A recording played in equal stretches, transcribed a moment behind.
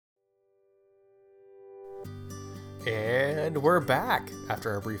And we're back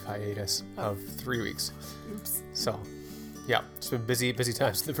after a brief hiatus of 3 weeks. Oops. So, yeah, it's been busy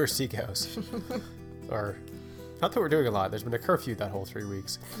times in the Versteeg house. Or, not that we're doing a lot. There's been a curfew that whole 3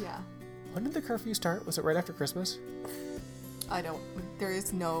 weeks. Yeah. When did the curfew start? Was it right after Christmas? There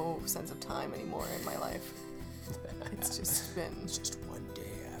is no sense of time anymore in my life. It's just been... It's just one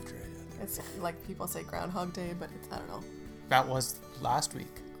day after another. It's like people say Groundhog Day, but I don't know. That was last week,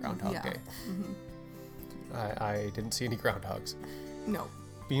 Groundhog Day. Mm-hmm. I didn't see any groundhogs. No.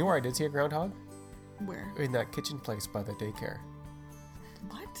 But you know where I did see a groundhog? Where? In that kitchen place by the daycare.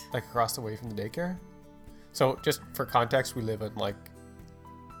 What? Like across the way from the daycare. So just for context, we live in like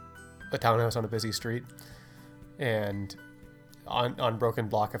a townhouse on a busy street and on broken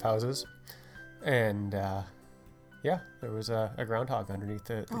block of houses. And yeah, there was a groundhog underneath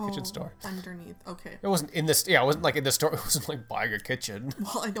the kitchen store. Underneath, okay. It wasn't in this, yeah, it wasn't like in the store. It wasn't like buying a kitchen.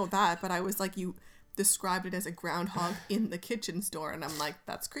 Well, I know that, but I was like, you described it as a groundhog in the kitchen store, and I'm like,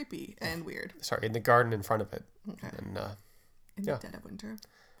 that's creepy and weird. Sorry, in the garden in front of it. Okay. And in the dead of winter.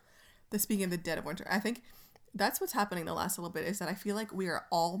 Speaking of the dead of winter, I think that's what's happening the last little bit is that I feel like we are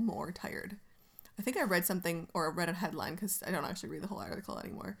all more tired. I think I read something or read a headline because I don't actually read the whole article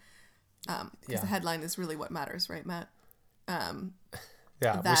anymore. Because the headline is really what matters, right, Matt?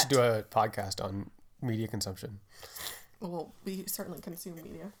 Yeah, we should do a podcast on media consumption. Well, we certainly consume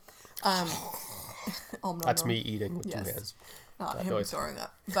media. That's me eating with 2 hands. Not him throwing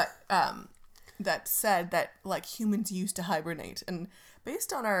up. But that said that like humans used to hibernate, and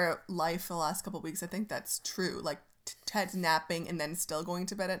based on our life the last couple of weeks, I think that's true. Like Ted's napping and then still going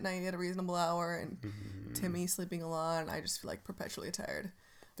to bed at night at a reasonable hour, and Timmy sleeping a lot, and I just feel like perpetually tired.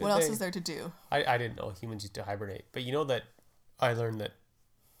 What else is there to do? I didn't know humans used to hibernate, but you know that I learned that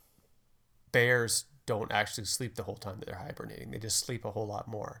bears don't actually sleep the whole time that they're hibernating. They just sleep a whole lot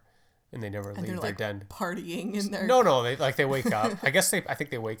more, and they never leave their den. Partying in their No, they wake up. I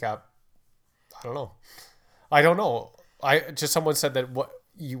think they wake up. I don't know. Someone said that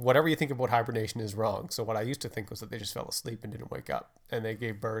whatever you think about hibernation is wrong. So what I used to think was that they just fell asleep and didn't wake up, and they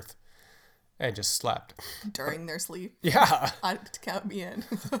gave birth and just slept during their sleep. Yeah, count me in.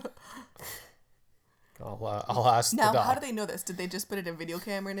 I'll ask now, the dog. how do they know this? Did they just put it in a video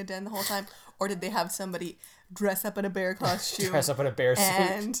camera in a den the whole time? Or did they have somebody dress up in a bear costume? Dress up in a bear suit.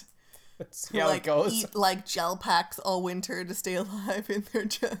 And see how it goes. Eat like gel packs all winter to stay alive in their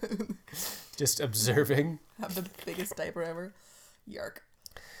den. Just observing. Have the biggest diaper ever. Yark.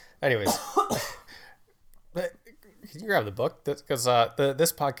 Anyways. Can you grab the book? Because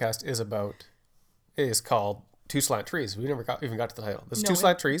this podcast is called Two Slant Trees. We never even got to the title. This is Two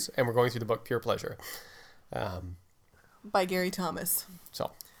Slant Trees, and we're going through the book Pure Pleasure. By Gary Thomas.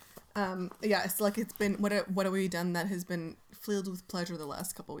 So. Yeah, it's like it's been, what have we done that has been filled with pleasure the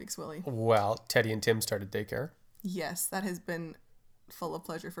last couple of weeks, Willie? Well, Teddy and Tim started daycare. Yes, that has been full of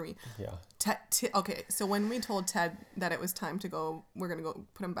pleasure for me. Yeah. Okay, so when we told Ted that it was time to go, we're going to go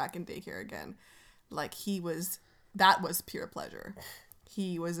put him back in daycare again, like that was pure pleasure.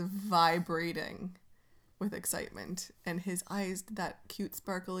 He was vibrating with excitement, and his eyes did that cute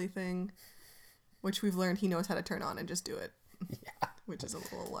sparkly thing, which we've learned he knows how to turn on and just do it. Yeah. Which is a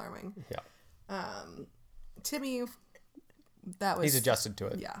little alarming. Yeah. Timmy, he's adjusted to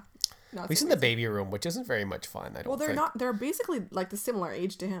it. Yeah. He's in the baby room, which isn't very much fun. I don't think. They're basically like the similar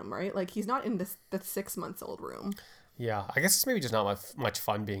age to him, right? Like he's not in the 6-month-old room. Yeah. I guess it's maybe just not much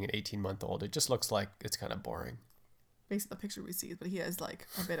fun being an 18-month-old. It just looks like it's kind of boring. Based on the picture we see, but he has like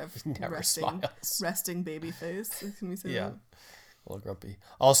a bit of smiles. resting baby face. Can we say that? A little grumpy.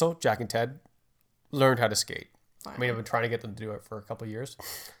 Also, Jack and Ted learned how to skate. Finally. I mean, I've been trying to get them to do it for a couple of years,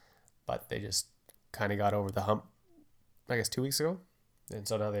 but they just kind of got over the hump, I guess 2 weeks ago. And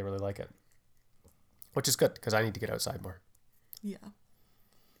so now they really like it, which is good because I need to get outside more. Yeah.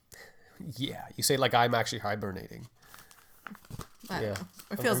 Yeah. You say like I'm actually hibernating. I don't know.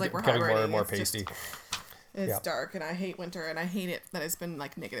 It feels like we're hibernating. More and more pasty. It's dark, and I hate winter, and I hate it that it's been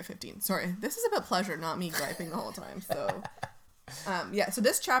like -15. Sorry, this is about pleasure, not me griping the whole time. So, so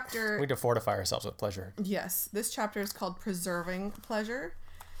this chapter... We need to fortify ourselves with pleasure. Yes, this chapter is called Preserving Pleasure.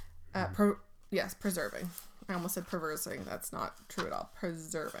 Preserving. I almost said perversing. That's not true at all.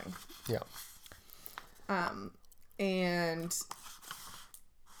 Preserving. Yeah. And...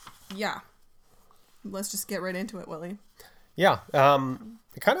 yeah. Let's just get right into it, Willie. Yeah.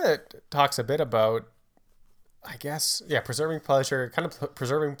 It kind of talks a bit about... I guess, preserving pleasure, kind of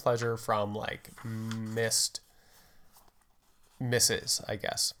preserving pleasure from like misses, I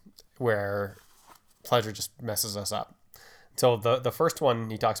guess, where pleasure just messes us up. So the first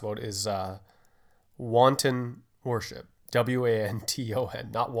one he talks about is wanton worship,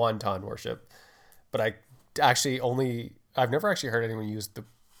 WANTON, not wonton worship, but I I've never actually heard anyone use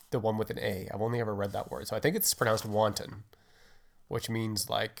the one with an A. I've only ever read that word. So I think it's pronounced wanton, which means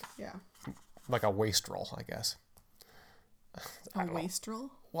like a wastrel, I guess. A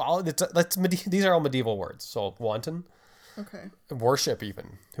wastrel? Well, these are all medieval words. So wanton. Okay. Worship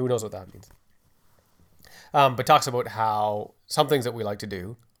even. Who knows what that means? But talks about how some things that we like to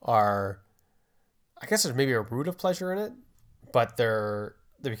do are, I guess there's maybe a root of pleasure in it, but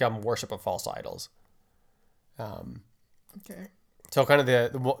they become worship of false idols. Okay. So kind of I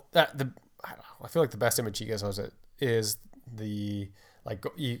don't know, I feel like the best image he gives us is the, like,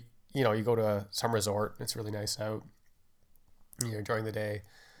 you go to some resort, it's really nice out, you're enjoying the day,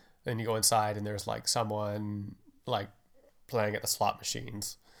 then you go inside and there's like someone like playing at the slot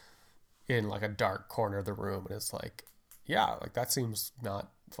machines in like a dark corner of the room, and it's like, yeah, like that seems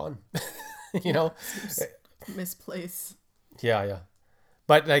not fun. Misplace. Yeah.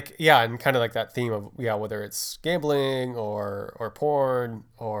 But like, yeah, and kind of like that theme of, whether it's gambling or porn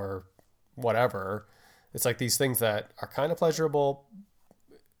or whatever, it's like these things that are kind of pleasurable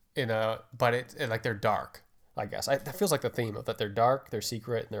but like they're dark, I guess. That feels like the theme of that. They're dark, they're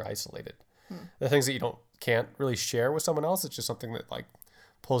secret, and they're isolated. The things that you can't really share with someone else. It's just something that like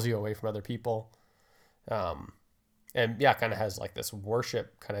pulls you away from other people. And yeah, kind of has like this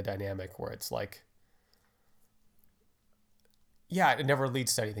worship kind of dynamic where it's like, yeah, it never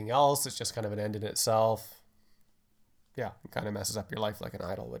leads to anything else. It's just kind of an end in itself. Yeah, it kind of messes up your life like an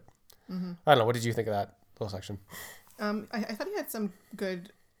idol would. I don't know. What did you think of that little section? I thought he had some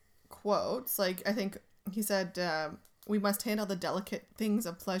good quotes. Like, I think he said, we must handle the delicate things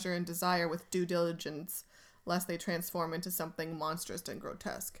of pleasure and desire with due diligence, lest they transform into something monstrous and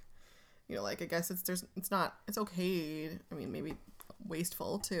grotesque. Like, I guess it's okay. I mean, maybe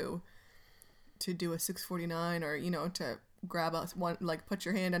wasteful to do a 649 or, to grab one, like put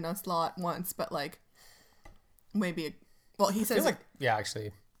your hand in a slot once, but like maybe, he says, actually,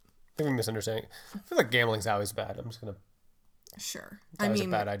 I think I'm misunderstanding. I feel like gambling's always bad. I'm just going to. Sure. That was a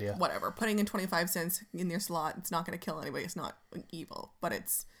bad idea. Whatever. Putting in 25 cents in your slot, it's not going to kill anybody. It's not evil, but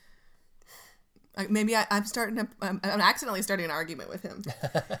it's, maybe I'm accidentally starting an argument with him.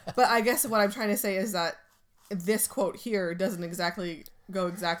 But I guess what I'm trying to say is that this quote here doesn't exactly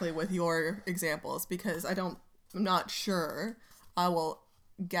go with your examples, because I'm not sure I will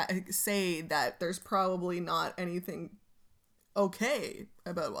say that there's probably not anything okay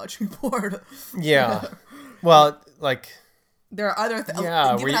about watching porn. Yeah. Well, like, there are other things.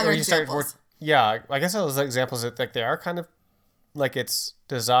 Yeah, where you start. I guess those examples that like they are kind of like it's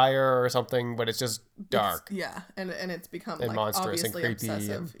desire or something, but it's just dark. And it's become and like monstrous and obviously creepy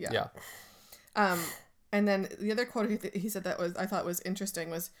obsessive. Yeah. And then the other quote he said I thought was interesting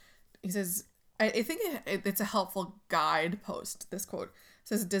was, he says, I think it's a helpful guidepost. This quote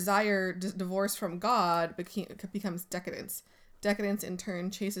says, desire divorced from God becomes decadence. Decadence in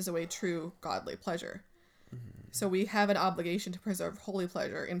turn chases away true godly pleasure. So we have an obligation to preserve holy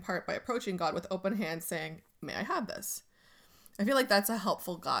pleasure, in part by approaching God with open hands, saying, may I have this? I feel like that's a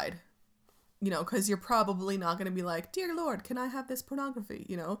helpful guide, because you're probably not going to be like, dear Lord, can I have this pornography?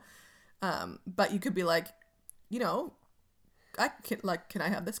 But you could be like, can I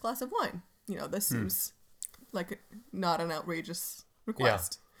have this glass of wine? This seems like not an outrageous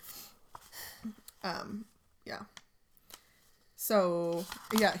request. Yeah. So,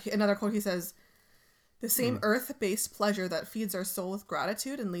 another quote, he says, the same earth-based pleasure that feeds our soul with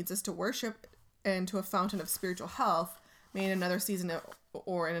gratitude and leads us to worship and to a fountain of spiritual health may in another season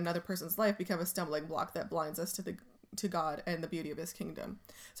or in another person's life become a stumbling block that blinds us to God and the beauty of his kingdom.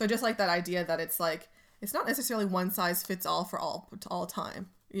 So I just like that idea that it's like, it's not necessarily one size fits all for all time,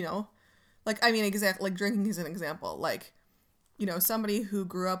 Like, I mean, like drinking is an example. Like, somebody who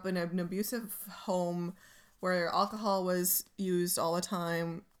grew up in an abusive home where alcohol was used all the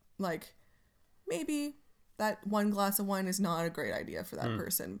time, like, maybe that one glass of wine is not a great idea for that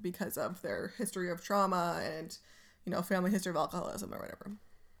person because of their history of trauma and, family history of alcoholism or whatever,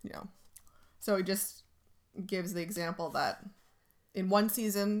 So it just gives the example that in one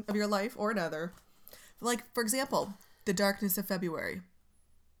season of your life or another, like, for example, the darkness of February,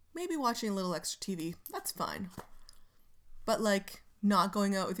 maybe watching a little extra TV, that's fine. But, like, not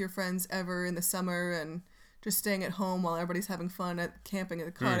going out with your friends ever in the summer and just staying at home while everybody's having fun at camping at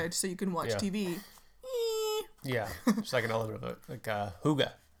the cottage so you can watch TV. Yeah, it's like an element of it, like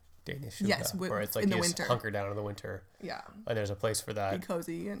hygge, Danish hygge, yes, where it's like you just hunker down in the winter. Yeah. And there's a place for that. Be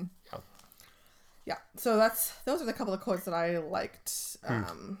cozy and... Yeah, so those are the couple of quotes that I liked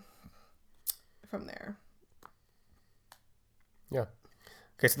from there. Yeah.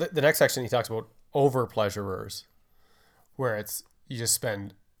 Okay, so the next section he talks about over pleasurers, where it's you just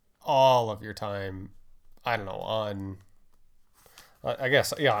spend all of your time I don't know, on, I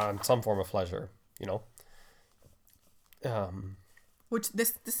guess, yeah, on some form of pleasure, you know? Which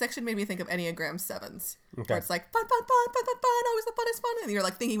this section made me think of Enneagram 7s. Okay. Where it's like, fun, fun, fun, fun, fun, fun, always the fun is fun. And you're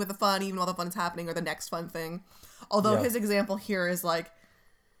like thinking about the fun, even while the fun is happening, or the next fun thing. Although Yeah. his example here is like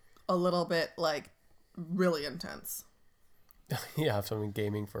a little bit like really intense. Yeah, have someone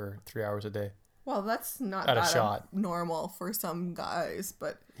gaming for 3 hours a day. Well, that's not At a that shot. normal for some guys,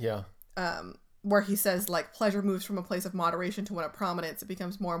 but Yeah. where he says like pleasure moves from a place of moderation to one of prominence, it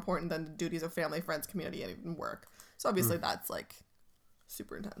becomes more important than the duties of family, friends, community, and even work. So obviously that's like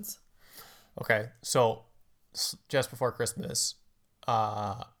super intense. Okay, so just before Christmas,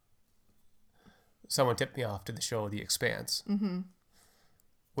 someone tipped me off to the show The Expanse,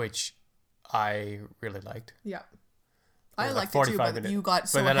 which I really liked. Yeah. It I was liked like it too, 45 but minutes. you got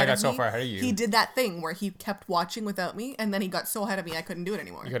so But then I ahead got of so me. far ahead of you. He did that thing where he kept watching without me, and then he got so ahead of me I couldn't do it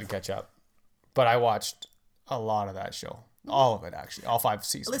anymore. You got to catch up. But I watched a lot of that show. All of it, actually. All 5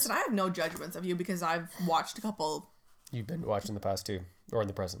 seasons. Listen, I have no judgments of you because I've watched a couple. You've been watching the past 2, or in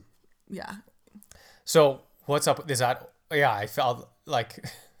the present. Yeah. So, what's up? Is that... Yeah, I felt like...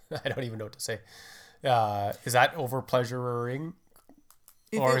 I don't even know what to say. Is that over-pleasuring?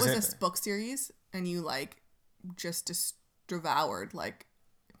 If Or it is was it- a book series and you like just devoured like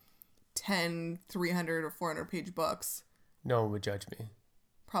 10 300 or 400 page books, No one would judge me.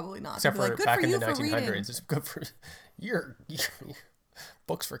 probably not. Except They'd be for like, good back for in you the for reading. 1900s. It's good for... You're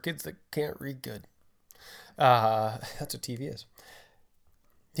books for kids that can't read good. That's what TV is.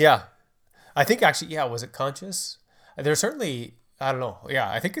 Yeah. I think actually, yeah, was it conscious? There's certainly... I don't know.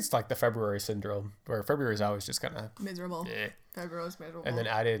 Yeah, I think it's like the February syndrome, where February is always just kind of... Miserable. Eh. February's miserable. And then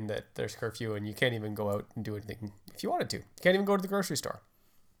add in that there's curfew and you can't even go out and do anything if you wanted to. You can't even go to the grocery store.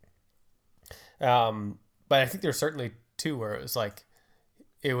 But I think there's certainly two where it was like,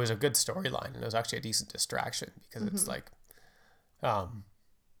 it was a good storyline and it was actually a decent distraction because it's like,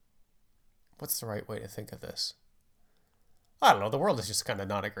 what's the right way to think of this? I don't know. The world is just kind of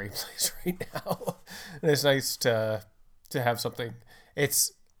not a great place right now. And it's nice to have something. I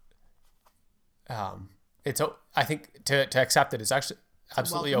think to accept it is actually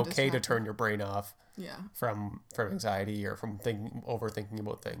absolutely welcome okay to distraction. turn your brain off yeah. from anxiety or from overthinking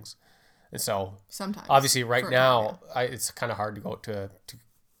about things. And so Sometimes. obviously right For a time, now it's kind of hard to go to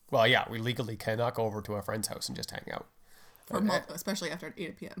well, yeah, we legally cannot go over to a friend's house and just hang out. especially after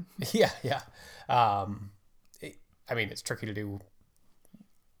 8 p.m. Yeah. I mean, it's tricky to do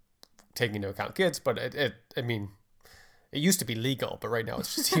taking into account kids, but it used to be legal, but right now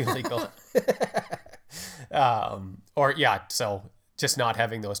it's just illegal. So just not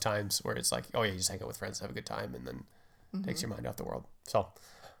having those times where it's like, oh yeah, you just hang out with friends, have a good time, and then takes your mind off the world. So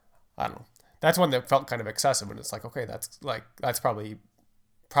I don't know. That's one that felt kind of excessive, and it's like, okay, that's probably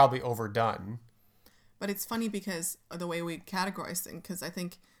overdone. But it's funny because of the way we categorize things, because I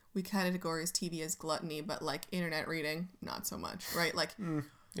think we categorize TV as gluttony, but like internet reading, not so much, right? Like,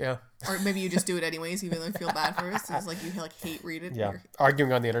 Yeah. or maybe you just do it anyways, even though you feel bad for it. So it's like you like hate read it. Yeah. You're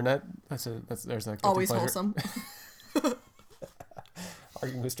Arguing on the internet. There's like always pleasure. wholesome.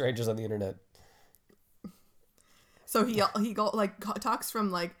 Arguing with strangers on the internet. So he talks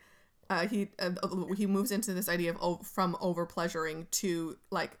from like he moves into this idea of from over pleasuring to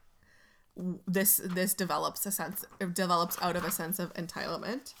like this develops out of a sense of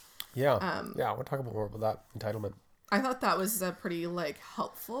entitlement. Yeah. Yeah. We'll talk about more about that entitlement. I thought that was pretty like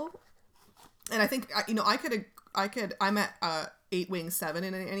helpful, and I think I'm at 8 wing 7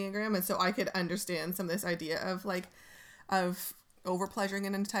 in an Enneagram, and so I could understand some of this idea of over pleasuring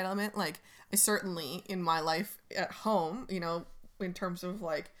and entitlement. Like I certainly in my life at home, in terms of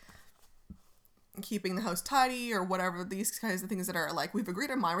like keeping the house tidy or whatever, these kinds of things that are like we've agreed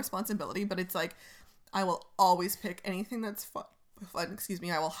are my responsibility, but it's like I will always pick anything that's fun. I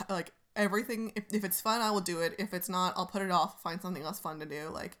will like everything. If it's fun, I will do it. If it's not, I'll put it off, find something else fun to do.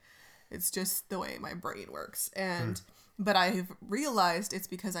 Like it's just the way my brain works. And but I've realized it's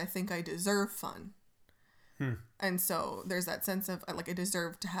because I think I deserve fun. And so there's that sense of like I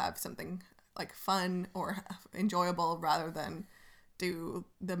deserve to have something like fun or enjoyable rather than do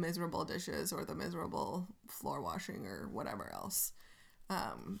the miserable dishes or the miserable floor washing or whatever else.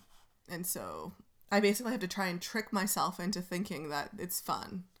 And so I basically have to try and trick myself into thinking that it's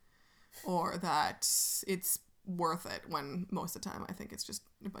fun or that it's worth it when most of the time I think it's just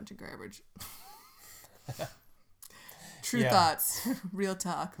a bunch of garbage. True thoughts, real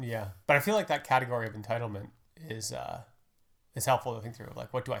talk. Yeah. But I feel like that category of entitlement is helpful to think through.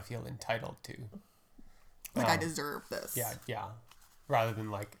 Like, what do I feel entitled to? Like I deserve this. Yeah. Rather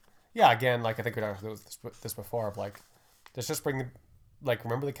than like, yeah, again, like I think we talked about this before of like, let's just bring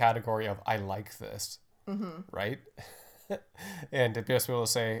remember the category of I like this. right? And to just be able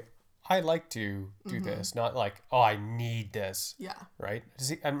to say, I like to do this, not like, oh, I need this, Yeah. right?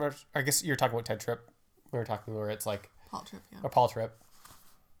 I guess you're talking about Ted Tripp. We were talking where it's like, Paul Tripp, yeah. or Paul Tripp.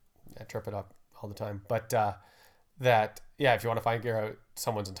 I trip it up all the time. But that, yeah, if you want to figure out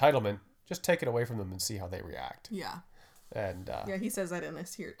someone's entitlement, just take it away from them and see how they react. Yeah. And yeah, he says that in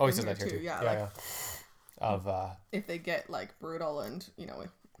this here. he says that here too. Yeah. Yeah, Of if they get like brutal and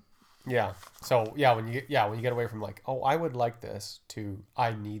yeah. So yeah, when you get away from like, oh, I would like this to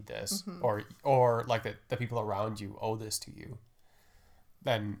I need this, or like the people around you owe this to you,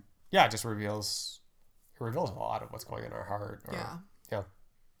 then yeah, it just reveals a lot of what's going on in our heart. Or,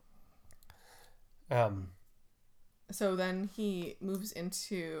 yeah. So then he moves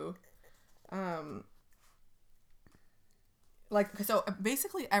into so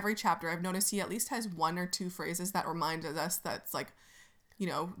basically every chapter I've noticed he at least has one or two phrases that reminded us that's like,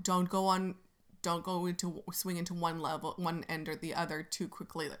 don't swing into one end or the other too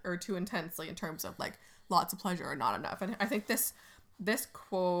quickly or too intensely in terms of like lots of pleasure or not enough. And I think this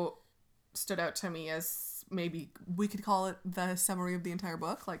quote stood out to me as maybe we could call it the summary of the entire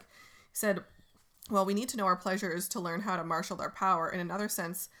book. Like, he said, well, we need to know our pleasures to learn how to marshal their power. In another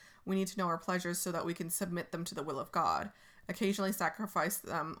sense, we need to know our pleasures so that we can submit them to the will of God, occasionally sacrifice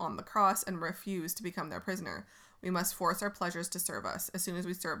them on the cross, and refuse to become their prisoner. We must force our pleasures to serve us. As soon as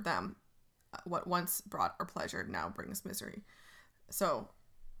we serve them, what once brought our pleasure now brings misery. So,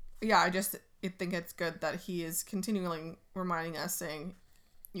 yeah, I think it's good that he is continually reminding us, saying,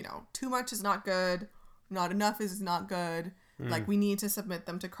 too much is not good, not enough is not good. Like, we need to submit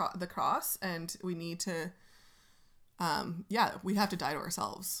them to the cross, and we need to, we have to die to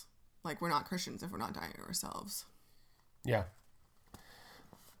ourselves. Like, we're not Christians if we're not dying to ourselves. Yeah.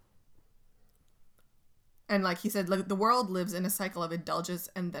 And like he said, like the world lives in a cycle of indulgence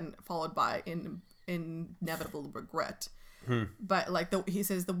and then followed by inevitable regret. But like he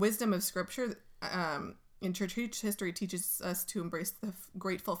says, the wisdom of Scripture in church history teaches us to embrace the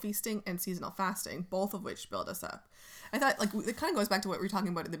grateful feasting and seasonal fasting, both of which build us up. I thought like it kind of goes back to what we were talking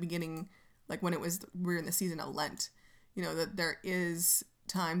about at the beginning, like when we're in the season of Lent. That there is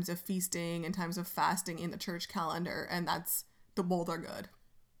times of feasting and times of fasting in the church calendar, and both are good.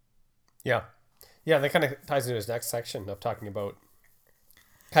 Yeah. Yeah, that kind of ties into his next section of talking about,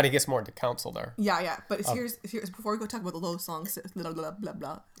 kind of gets more into counsel there. Yeah. But here's before we go talk about the low, long, blah, blah, blah,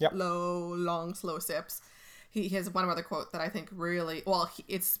 blah, yep. Low, long, slow sips, he has one other quote that I think really,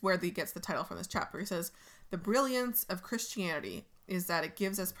 it's where he gets the title from this chapter. He says, the brilliance of Christianity is that it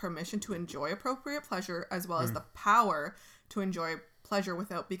gives us permission to enjoy appropriate pleasure as well as the power to enjoy pleasure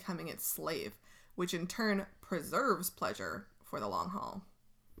without becoming its slave, which in turn preserves pleasure for the long haul.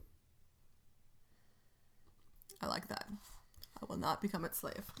 I like that. I will not become its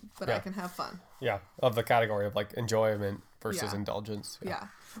slave, but I can have fun. Yeah, of the category of like enjoyment versus indulgence. Yeah,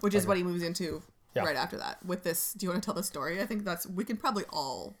 which is what he moves into right after that. With this, do you want to tell the story? I think we can probably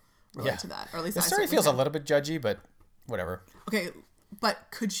all relate to that, or at least the story feels a little bit judgy, but whatever. Okay, but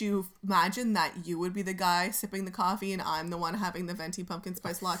could you imagine that you would be the guy sipping the coffee and I'm the one having the venti pumpkin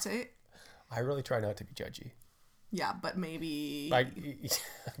spice latte? I really try not to be judgy. Yeah, but maybe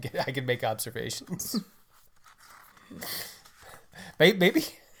I can make observations. Maybe.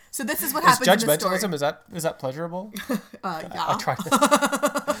 So this is what happens in the story. Judgmentalism, is that pleasurable? Yeah. I try.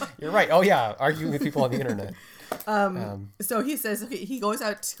 You're right. Oh yeah, arguing with people on the internet. So he says he goes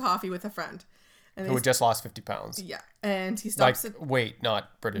out to coffee with a friend, and who had just lost 50 pounds. Yeah, and he stops. Like weight,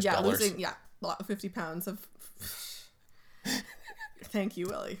 not British dollars. Losing 50 pounds of. Thank you,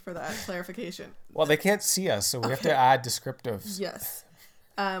 Willie, for that clarification. Well, they can't see us, so we have to add descriptives. Yes.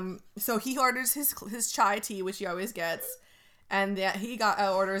 So he orders his chai tea, which he always gets, and he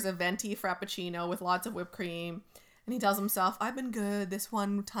orders a venti frappuccino with lots of whipped cream, and he tells himself, "I've been good. This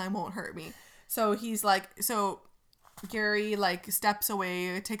one time won't hurt me." So Gary like steps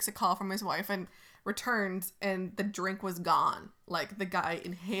away, takes a call from his wife, and returns, and the drink was gone. Like the guy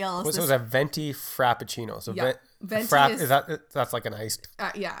inhales. So it was a venti frappuccino. So venti that's like an iced.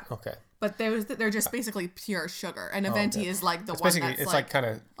 Yeah. Okay. But they're just basically pure sugar, and a venti is like the one basically that's it's like kind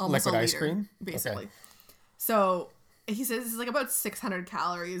of liquid ice cream, basically. Okay. So he says it's like about 600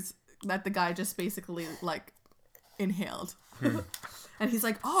 calories that the guy just basically like inhaled. And he's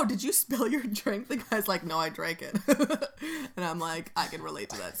like, "Oh, did you spill your drink?" The guy's like, "No, I drank it." And I'm like, I can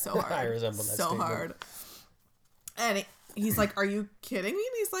relate to that so hard. I resemble that so statement. hard. And he's like, "Are you kidding me?"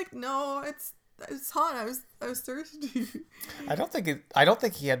 And he's like, "No, it's hot. I was thirsty." I don't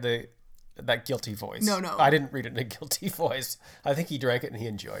think he had that guilty voice. No. I didn't read it in a guilty voice. I think he drank it and he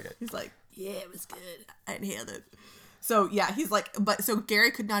enjoyed it. He's like, "Yeah, it was good. I inhaled it." So yeah, he's like, but so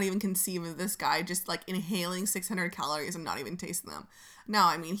Gary could not even conceive of this guy just like inhaling 600 calories and not even tasting them. Now,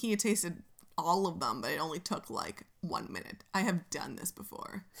 I mean, he had tasted all of them, but it only took like 1 minute. I have done this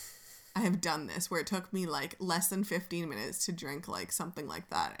before. I have done this where it took me like less than 15 minutes to drink like something like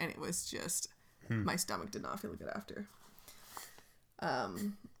that, and it was just my stomach did not feel good after.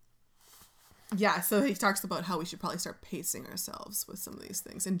 Yeah, so he talks about how we should probably start pacing ourselves with some of these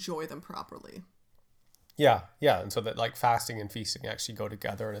things, enjoy them properly. Yeah, and so that like fasting and feasting actually go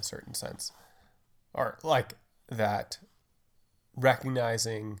together in a certain sense, or like that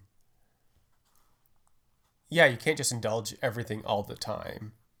recognizing. Yeah, you can't just indulge everything all the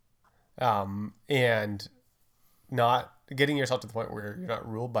time, and not getting yourself to the point where you're not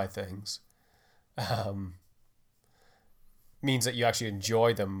ruled by things, means that you actually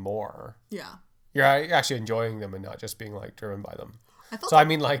enjoy them more. Yeah. You're actually enjoying them and not just being like driven by them. I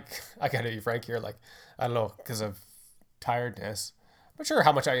mean, like, I gotta be frank here, like, I don't know, because of tiredness, I'm not sure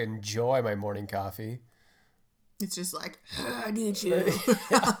how much I enjoy my morning coffee. It's just like, I need you.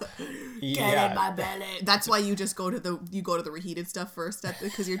 Get in my belly. That's why you just go to the reheated stuff first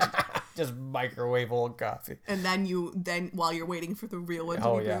because you're just microwave old coffee. And then while you're waiting for the real one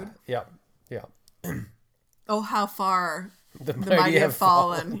to be brewed. Yeah. Oh, how far the mighty have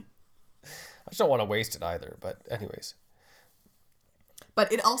fallen. I just don't want to waste it either, but anyways.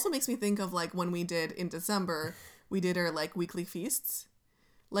 But it also makes me think of like when we did in December, we did our like weekly feasts.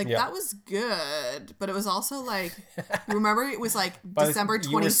 Like that was good, but it was also like, remember it was like December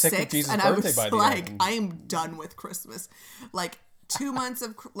 26th and I was like, I am done with Christmas. Like 2 months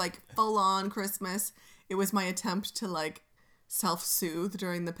of like full on Christmas. It was my attempt to like self-soothe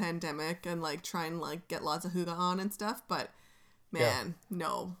during the pandemic and like try and like get lots of hygge on and stuff. But man,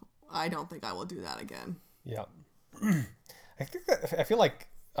 no, I don't think I will do that again. Yeah. I feel like,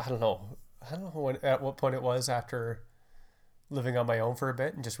 I don't know at what point it was after living on my own for a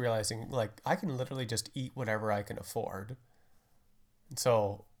bit and just realizing like I can literally just eat whatever I can afford. And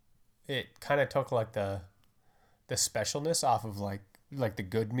so it kind of took like the specialness off of like the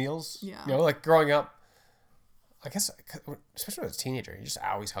good meals. Yeah. You know, like growing up, I guess, especially as a teenager, you're just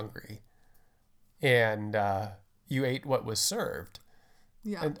always hungry. And you ate what was served.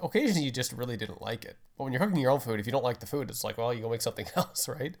 Yeah. And occasionally you just really didn't like it. But when you're cooking your own food, if you don't like the food, it's like, well, you go make something else,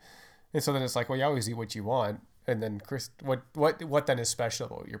 right? And so then it's like, well, you always eat what you want. And then what then is special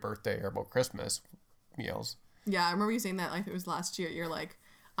about your birthday or about Christmas meals? Yeah, I remember you saying that like it was last year. You're like,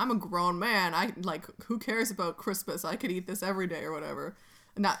 I'm a grown man. I like, who cares about Christmas? I could eat this every day or whatever.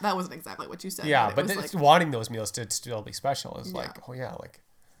 And that wasn't exactly what you said. Yeah, but like, wanting those meals to still be special is like, oh yeah, like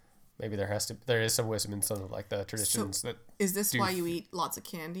maybe there is some wisdom in some of like the traditions that. Is this why you eat lots of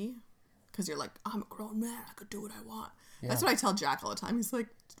candy? Because you're like, I'm a grown man. I could do what I want. Yeah. That's what I tell Jack all the time. He's like,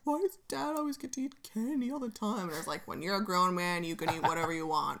 why does Dad always get to eat candy all the time? And I was like, when you're a grown man, you can eat whatever you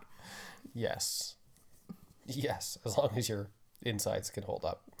want. Yes, as long as your insides can hold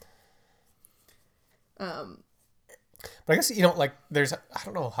up. But I guess, you know, like there's, I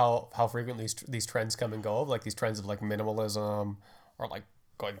don't know how frequently these trends come and go, like these trends of like minimalism or like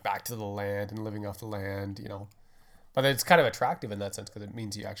going back to the land and living off the land, you know. But it's kind of attractive in that sense because it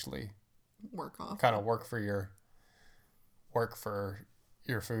means you actually work for your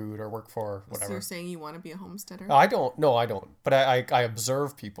food or work for whatever. So you're saying you want to be a homesteader? I don't. But I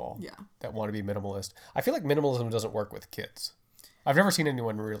observe people that want to be minimalist. I feel like minimalism doesn't work with kids. I've never seen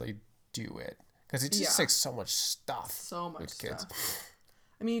anyone really do it because it just takes so much stuff. With kids.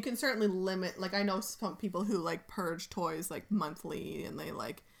 I mean, you can certainly limit. Like I know some people who like purge toys like monthly, and they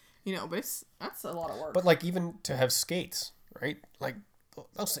like, you know, but that's a lot of work. But like even to have skates, right? Like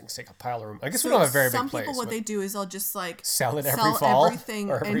those things take a pile of room. I guess we don't have a very big place. Some people, what they do is they'll just like sell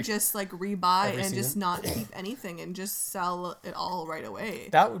everything and just like rebuy and just not keep anything and just sell it all right away.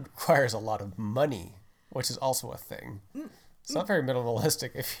 That requires a lot of money, which is also a thing. It's not very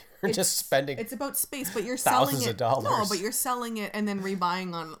minimalistic if you're just spending. It's about space, but you're thousands selling it. Of dollars. No, but you're selling it and then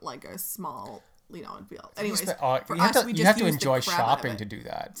rebuying on like a small, you know, deal. Anyways, you have to enjoy shopping to do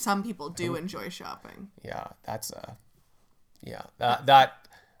that. Some people do enjoy shopping. Yeah, that's that.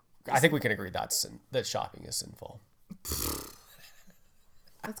 I think we can agree that shopping is sinful.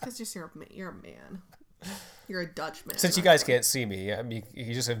 That's because you're a man. You're a Dutch man. Since you guys can't see me, I mean,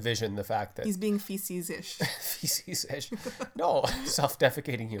 you just envision the fact that he's being feces-ish. Feces-ish. No,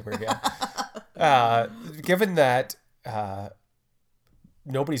 self-defecating humor. Yeah. Given that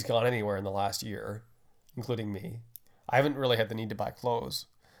nobody's gone anywhere in the last year, including me, I haven't really had the need to buy clothes.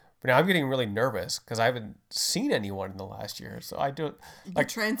 But now I'm getting really nervous because I haven't seen anyone in the last year. So I don't. Like,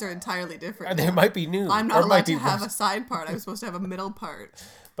 the trends are entirely different. They might be new. I'm not allowed to have a side part. I'm supposed to have a middle part.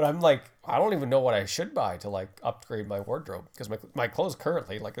 But I'm like, I don't even know what I should buy to like upgrade my wardrobe because my clothes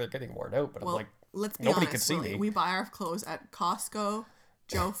currently like they're getting worn out. But Well, I'm like, let's be nobody honest, can see Willie. me. We buy our clothes at Costco,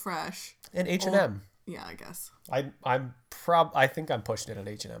 Joe Fresh, and H&M. Yeah, I guess. I think I'm pushing it at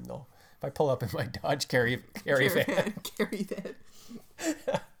H&M though. If I pull up in my Dodge carry van Carry that.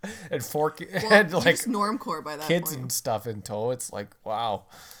 and fork Well, and you're like just normcore by that kids point. and stuff in tow, it's like wow.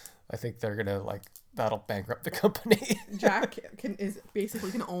 I think they're gonna like that'll bankrupt the company. Jack can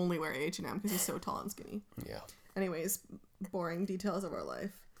only wear H&M because he's so tall and skinny. Yeah. Anyways, boring details of our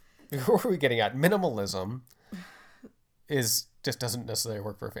life. Where are we getting at? Minimalism just doesn't necessarily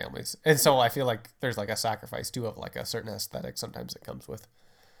work for families, and so I feel like there's like a sacrifice too of like a certain aesthetic sometimes it comes with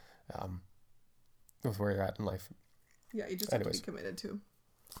where you're at in life. Yeah, you just have to be committed to.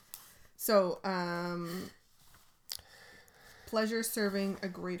 So, pleasure serving a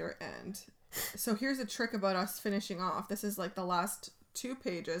greater end. So here's a trick about us finishing off. This is like the last 2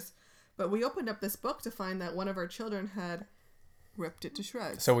 pages, but we opened up this book to find that one of our children had ripped it to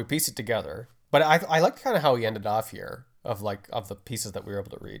shreds. So we pieced it together. But I like kind of how he ended off here of the pieces that we were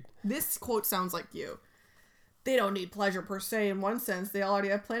able to read. This quote sounds like you. They don't need pleasure per se in one sense. They already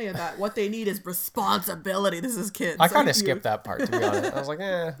have plenty of that. What they need is responsibility. This is kids. I kind of skipped that part, to be honest. I was like,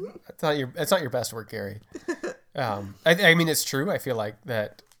 it's not your best work, Gary. I mean, it's true. I feel like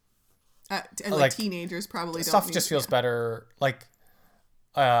that. Like teenagers probably stuff don't just feels better. Like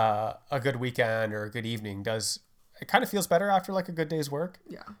a good weekend or a good evening it kind of feels better after like a good day's work.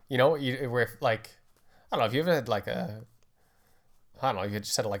 Yeah. You know, where like I don't know if you ever had like you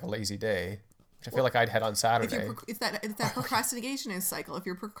just had like a lazy day. Which I feel like I'd had on Saturday. It's that procrastination cycle. If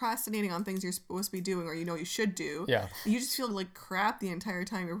you're procrastinating on things you're supposed to be doing or you should do, yeah, you just feel like crap the entire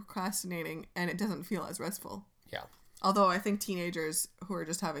time you're procrastinating, and it doesn't feel as restful. Yeah. Although I think teenagers who are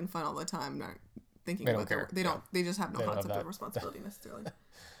just having fun all the time aren't thinking about their work. They just have no concept of responsibility necessarily.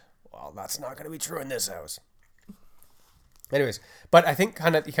 Well, that's not going to be true in this house. Anyways, but I think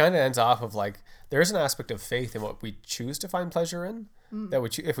he kind of ends off of like there is an aspect of faith in what we choose to find pleasure in. That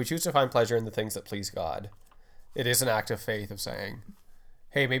if we choose to find pleasure in the things that please God, it is an act of faith of saying,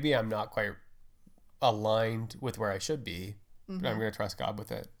 "Hey, maybe I'm not quite aligned with where I should be, but I'm going to trust God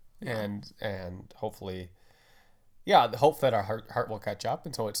with it, and hopefully, the hope that our heart will catch up."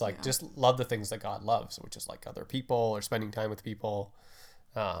 And so it's like just love the things that God loves, which is like other people or spending time with people,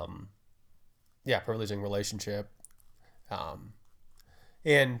 privileging relationship.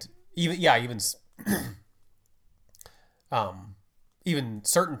 And even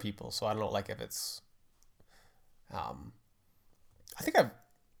certain people. So I don't know, like if it's, I think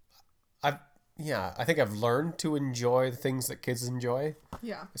I've learned to enjoy the things that kids enjoy.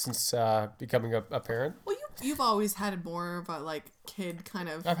 Yeah. Since becoming a parent. Well, you've always had more of a like kid kind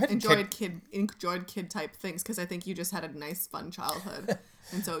of enjoyed kid type things because I think you just had a nice fun childhood,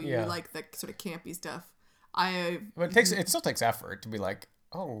 and so you like the sort of campy stuff. But it still takes effort to be like,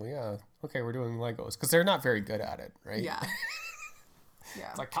 oh yeah, okay, we're doing Legos because they're not very good at it, right? Yeah.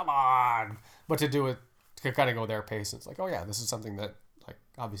 Yeah. It's like, come on, but to do it to kind of go their pace, it's like, oh yeah, this is something that like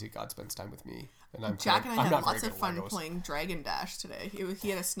obviously God spends time with me, and Jack and I had lots of fun playing Dragon Dash today. He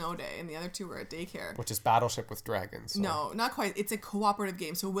had a snow day, and the other 2 were at daycare. Which is Battleship with Dragons. So. No, not quite. It's a cooperative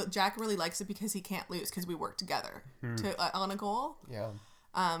game, so Jack really likes it because he can't lose because we work together on a goal. Yeah.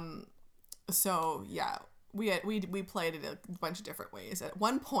 So yeah, we played it a bunch of different ways. At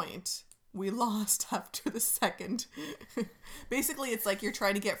one point, we lost after the second. Basically, it's like you're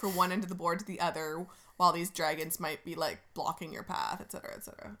trying to get from one end of the board to the other while these dragons might be like blocking your path, etc.,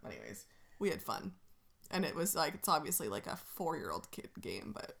 etc. Anyways, we had fun. And it was like, it's obviously like a 4-year-old kid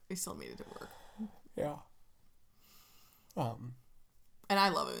game, but we still made it work. Yeah. And I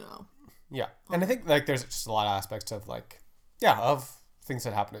love Uno. Yeah. And I think like there's just a lot of aspects of like, of things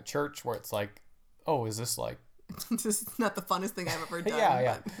that happen at church where it's like, oh, is this like this is not the funnest thing I've ever done.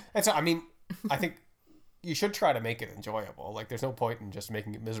 Yeah. And so, I mean, I think you should try to make it enjoyable. Like, there's no point in just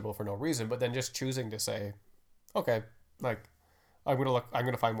making it miserable for no reason, but then just choosing to say, okay, like, I'm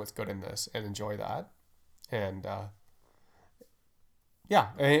going to find what's good in this and enjoy that. And,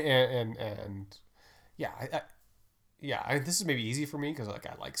 this is maybe easy for me because, like,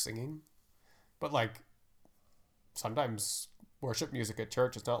 I like singing. But, like, sometimes worship music at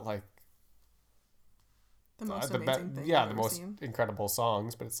church is not, like, the most amazing thing the most incredible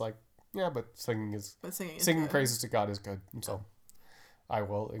songs, but it's like, but singing praises to God is good. And so I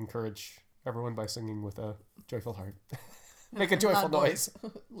will encourage everyone by singing with a joyful heart. Make a joyful noise.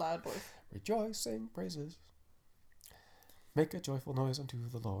 Loud voice. Rejoice, sing praises. Make a joyful noise unto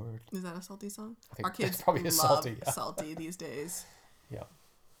the Lord. Is that a salty song? I think our kids probably love salty. Yeah. Salty these days. Yeah.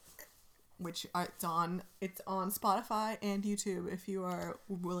 which it's on Spotify and YouTube if you are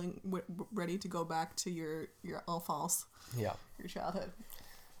ready to go back to your enfance, Yeah. your childhood.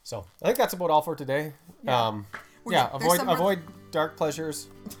 So I think that's about all for today. Yeah. Avoid dark pleasures,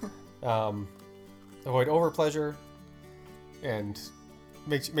 avoid over pleasure, and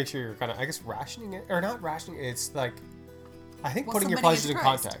make sure you're kind of, I guess, rationing it, or not rationing it. It's like, I think putting your pleasures in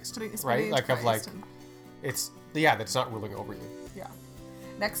context, right? Like it's that it's not ruling over you. Yeah.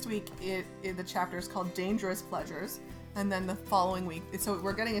 Next week, the chapter is called Dangerous Pleasures, and then the following week, so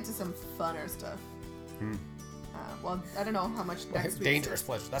we're getting into some funner stuff. Well, I don't know how much next week. Dangerous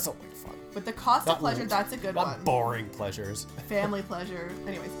pleasures. That's not like fun. But the cost of pleasure, that's a good one. Not boring pleasures. Family pleasure.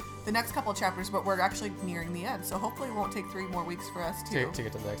 Anyways, the next couple of chapters, but we're actually nearing the end, so hopefully it won't take 3 more weeks for us to get to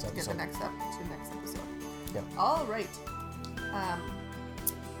the next episode. Get the next episode. Yeah. All right.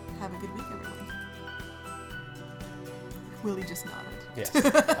 Have a good week, everyone. Willie just nodded. Yes.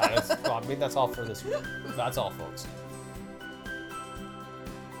 That's all for this week. That's all, folks.